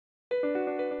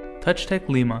TouchTech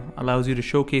LIMA allows you to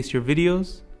showcase your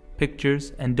videos,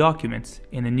 pictures, and documents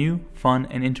in a new, fun,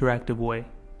 and interactive way.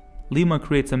 LIMA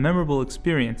creates a memorable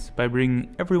experience by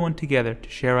bringing everyone together to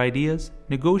share ideas,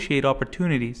 negotiate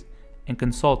opportunities, and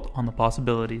consult on the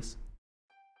possibilities.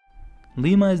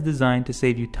 LIMA is designed to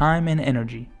save you time and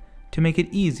energy, to make it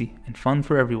easy and fun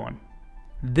for everyone.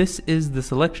 This is the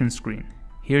selection screen.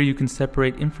 Here you can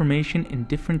separate information in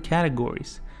different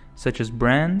categories, such as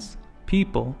brands,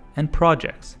 people, and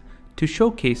projects, to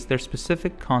showcase their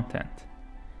specific content.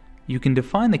 You can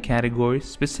define the categories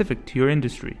specific to your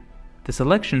industry. The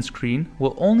selection screen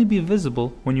will only be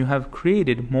visible when you have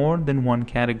created more than one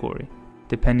category.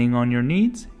 Depending on your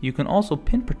needs, you can also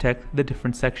pin protect the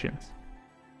different sections.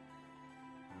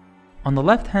 On the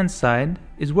left-hand side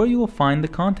is where you will find the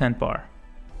content bar.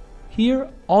 Here,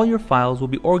 all your files will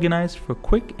be organized for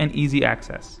quick and easy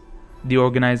access. The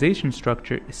organization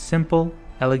structure is simple,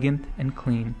 elegant, and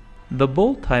clean. The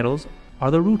bold titles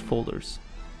are the root folders.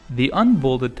 The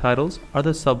unbolded titles are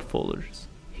the subfolders.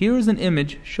 Here is an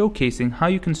image showcasing how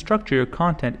you can structure your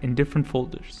content in different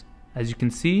folders. As you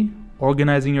can see,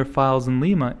 organizing your files in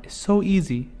LIMA is so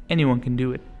easy, anyone can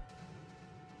do it.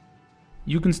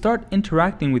 You can start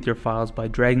interacting with your files by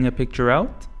dragging a picture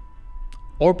out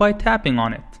or by tapping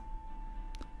on it.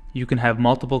 You can have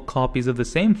multiple copies of the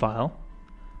same file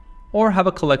or have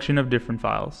a collection of different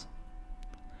files.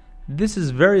 This is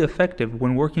very effective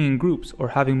when working in groups or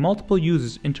having multiple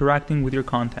users interacting with your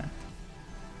content.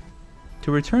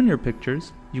 To return your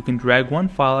pictures, you can drag one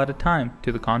file at a time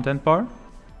to the content bar,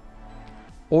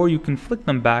 or you can flick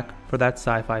them back for that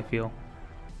sci-fi feel.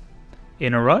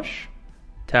 In a rush,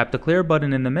 tap the clear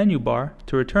button in the menu bar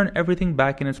to return everything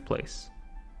back in its place.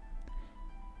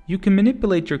 You can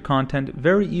manipulate your content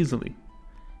very easily.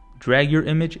 Drag your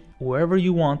image wherever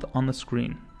you want on the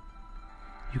screen.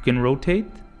 You can rotate,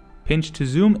 pinch to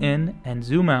zoom in and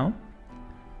zoom out.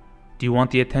 Do you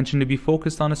want the attention to be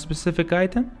focused on a specific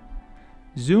item?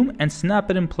 Zoom and snap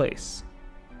it in place.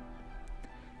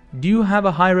 Do you have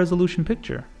a high-resolution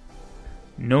picture?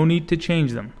 No need to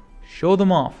change them. Show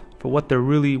them off for what they're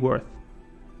really worth.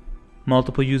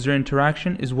 Multiple user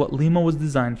interaction is what LIMA was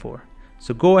designed for,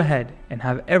 so go ahead and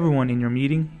have everyone in your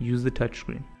meeting use the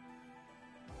touchscreen.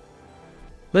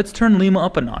 Let's turn LIMA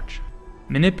up a notch.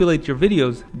 Manipulate your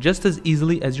videos just as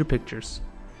easily as your pictures.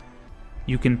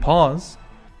 You can pause,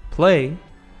 play,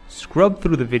 scrub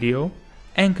through the video,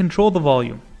 and control the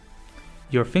volume.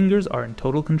 Your fingers are in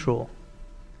total control.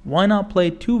 Why not play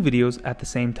two videos at the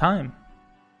same time?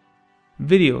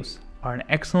 Videos are an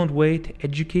excellent way to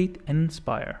educate and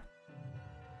inspire.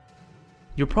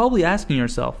 You're probably asking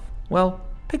yourself, well,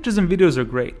 pictures and videos are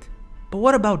great, but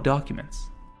what about documents?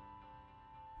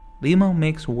 LIMA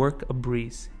makes work a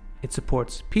breeze. It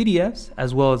supports PDFs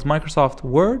as well as Microsoft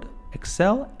Word,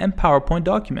 Excel, and PowerPoint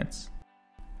documents.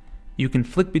 You can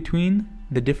flick between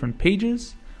the different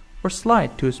pages or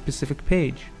slide to a specific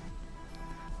page.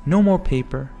 No more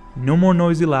paper, no more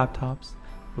noisy laptops.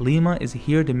 LIMA is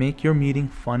here to make your meeting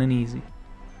fun and easy.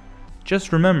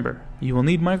 Just remember, you will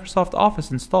need Microsoft Office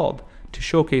installed to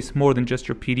showcase more than just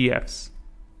your PDFs.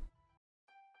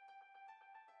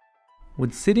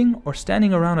 When sitting or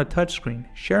standing around a touchscreen,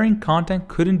 sharing content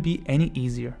couldn't be any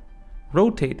easier.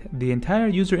 Rotate the entire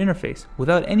user interface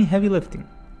without any heavy lifting.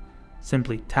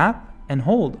 Simply tap and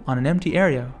hold on an empty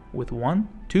area with 1,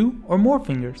 2, or more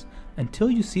fingers until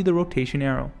you see the rotation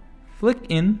arrow. Flick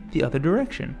in the other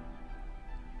direction.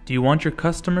 Do you want your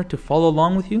customer to follow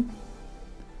along with you?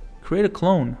 Create a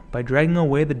clone by dragging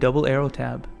away the double arrow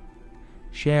tab.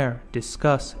 Share,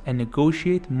 discuss, and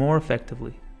negotiate more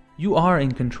effectively. You are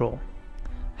in control.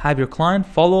 Have your client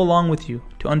follow along with you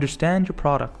to understand your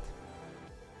product.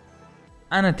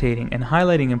 Annotating and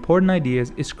highlighting important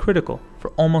ideas is critical for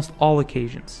almost all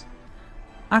occasions.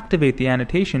 Activate the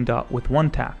annotation dot with one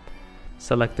tap.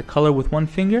 Select the color with one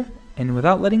finger, and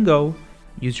without letting go,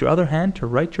 use your other hand to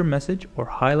write your message or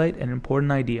highlight an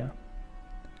important idea.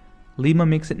 LIMA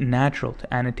makes it natural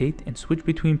to annotate and switch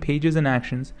between pages and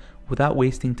actions without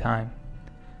wasting time.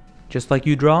 Just like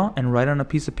you draw and write on a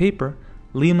piece of paper,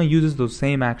 LIMA uses those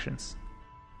same actions.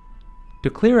 To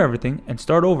clear everything and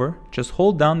start over, just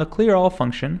hold down the Clear All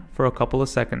function for a couple of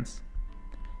seconds.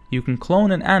 You can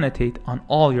clone and annotate on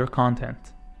all your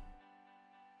content.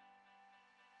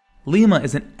 LIMA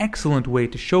is an excellent way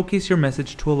to showcase your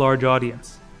message to a large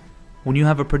audience. When you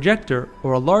have a projector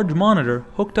or a large monitor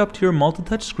hooked up to your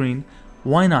multi-touch screen,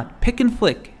 why not pick and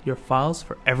flick your files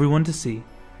for everyone to see?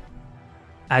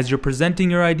 As you're presenting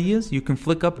your ideas, you can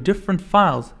flick up different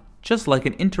files just like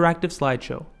an interactive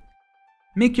slideshow.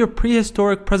 Make your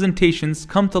prehistoric presentations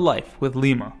come to life with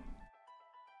LIMA.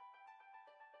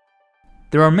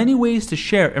 There are many ways to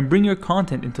share and bring your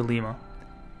content into LIMA.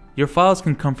 Your files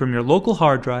can come from your local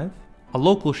hard drive, a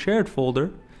local shared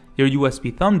folder, your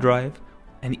USB thumb drive,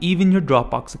 and even your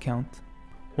Dropbox account.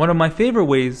 One of my favorite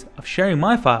ways of sharing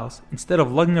my files instead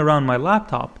of lugging around my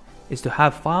laptop is to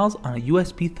have files on a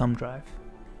USB thumb drive.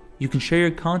 You can share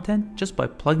your content just by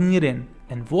plugging it in,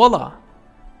 and voila!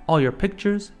 All your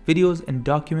pictures, videos, and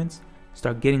documents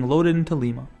start getting loaded into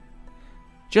LIMA.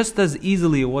 Just as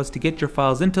easily it was to get your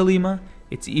files into LIMA,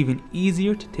 it's even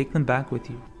easier to take them back with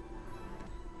you.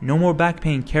 No more back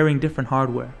pain carrying different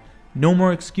hardware. No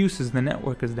more excuses the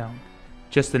network is down.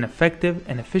 Just an effective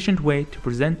and efficient way to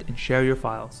present and share your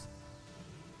files.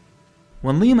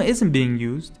 When LIMA isn't being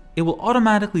used, it will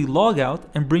automatically log out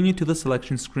and bring you to the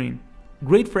selection screen.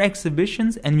 Great for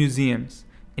exhibitions and museums.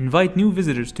 Invite new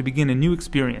visitors to begin a new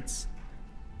experience.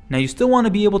 Now you still want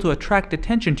to be able to attract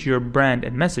attention to your brand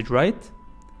and message, right?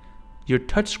 Your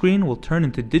touchscreen will turn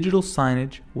into digital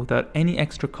signage without any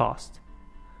extra cost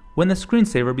when the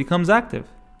screensaver becomes active.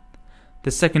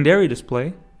 The secondary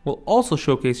display will also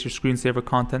showcase your screensaver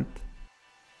content.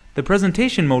 The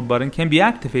presentation mode button can be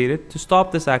activated to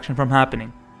stop this action from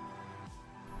happening.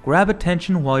 Grab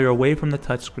attention while you're away from the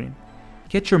touchscreen.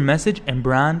 Get your message and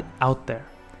brand out there.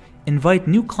 Invite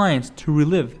new clients to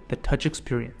relive the touch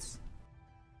experience.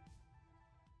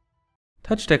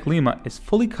 TouchTech LIMA is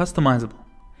fully customizable.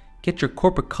 Get your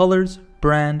corporate colors,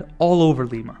 brand all over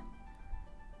LIMA.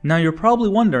 Now you're probably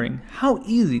wondering how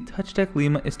easy TouchTech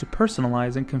LIMA is to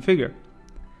personalize and configure.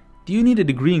 Do you need a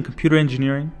degree in computer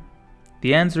engineering?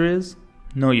 The answer is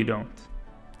no, you don't.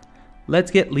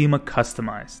 Let's get LIMA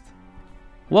customized.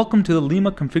 Welcome to the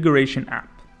LIMA configuration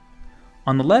app.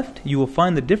 On the left, you will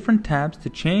find the different tabs to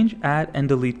change, add, and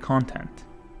delete content.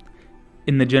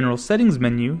 In the general settings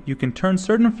menu, you can turn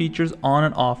certain features on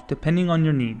and off depending on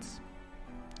your needs.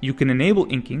 You can enable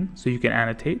inking so you can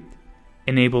annotate,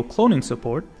 enable cloning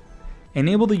support,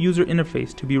 enable the user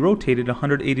interface to be rotated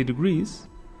 180 degrees,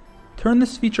 turn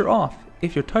this feature off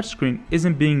if your touchscreen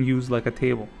isn't being used like a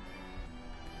table.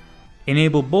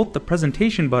 Enable both the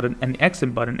presentation button and the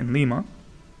exit button in LIMA.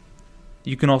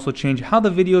 You can also change how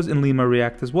the videos in LIMA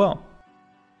react as well.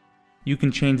 You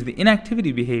can change the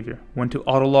inactivity behavior when to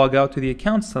auto log out to the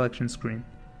account selection screen.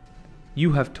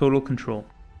 You have total control.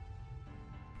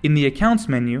 In the accounts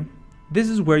menu, this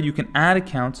is where you can add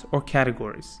accounts or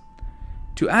categories.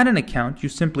 To add an account, you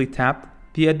simply tap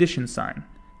the addition sign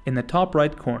in the top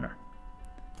right corner.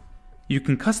 You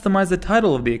can customize the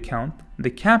title of the account,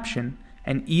 the caption,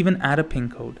 and even add a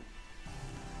PIN code.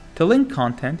 To link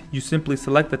content, you simply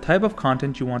select the type of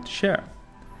content you want to share.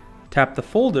 Tap the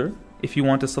folder if you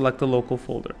want to select a local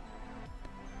folder.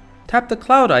 Tap the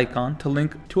cloud icon to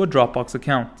link to a Dropbox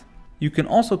account. You can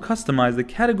also customize the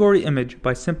category image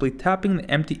by simply tapping the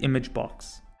empty image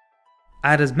box.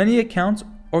 Add as many accounts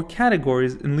or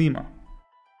categories in LIMA.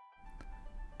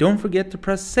 Don't forget to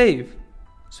press save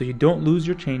so you don't lose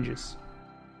your changes.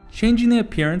 Changing the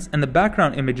appearance and the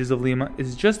background images of LIMA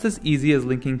is just as easy as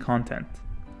linking content.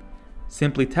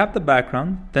 Simply tap the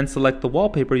background, then select the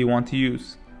wallpaper you want to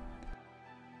use.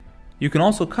 You can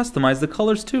also customize the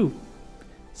colors too.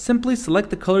 Simply select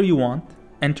the color you want,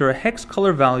 enter a hex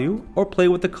color value, or play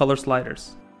with the color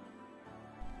sliders.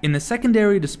 In the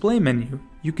secondary display menu,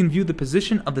 you can view the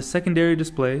position of the secondary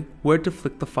display, where to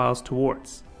flick the files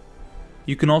towards.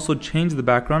 You can also change the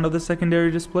background of the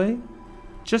secondary display,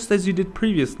 just as you did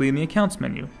previously in the accounts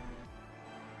menu.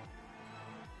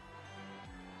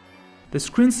 The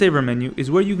screensaver menu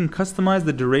is where you can customize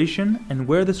the duration and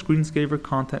where the screensaver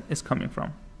content is coming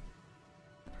from.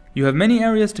 You have many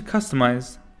areas to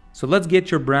customize, so let's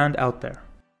get your brand out there.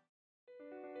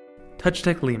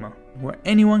 TouchTech LIMA, where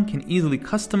anyone can easily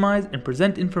customize and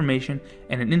present information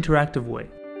in an interactive way.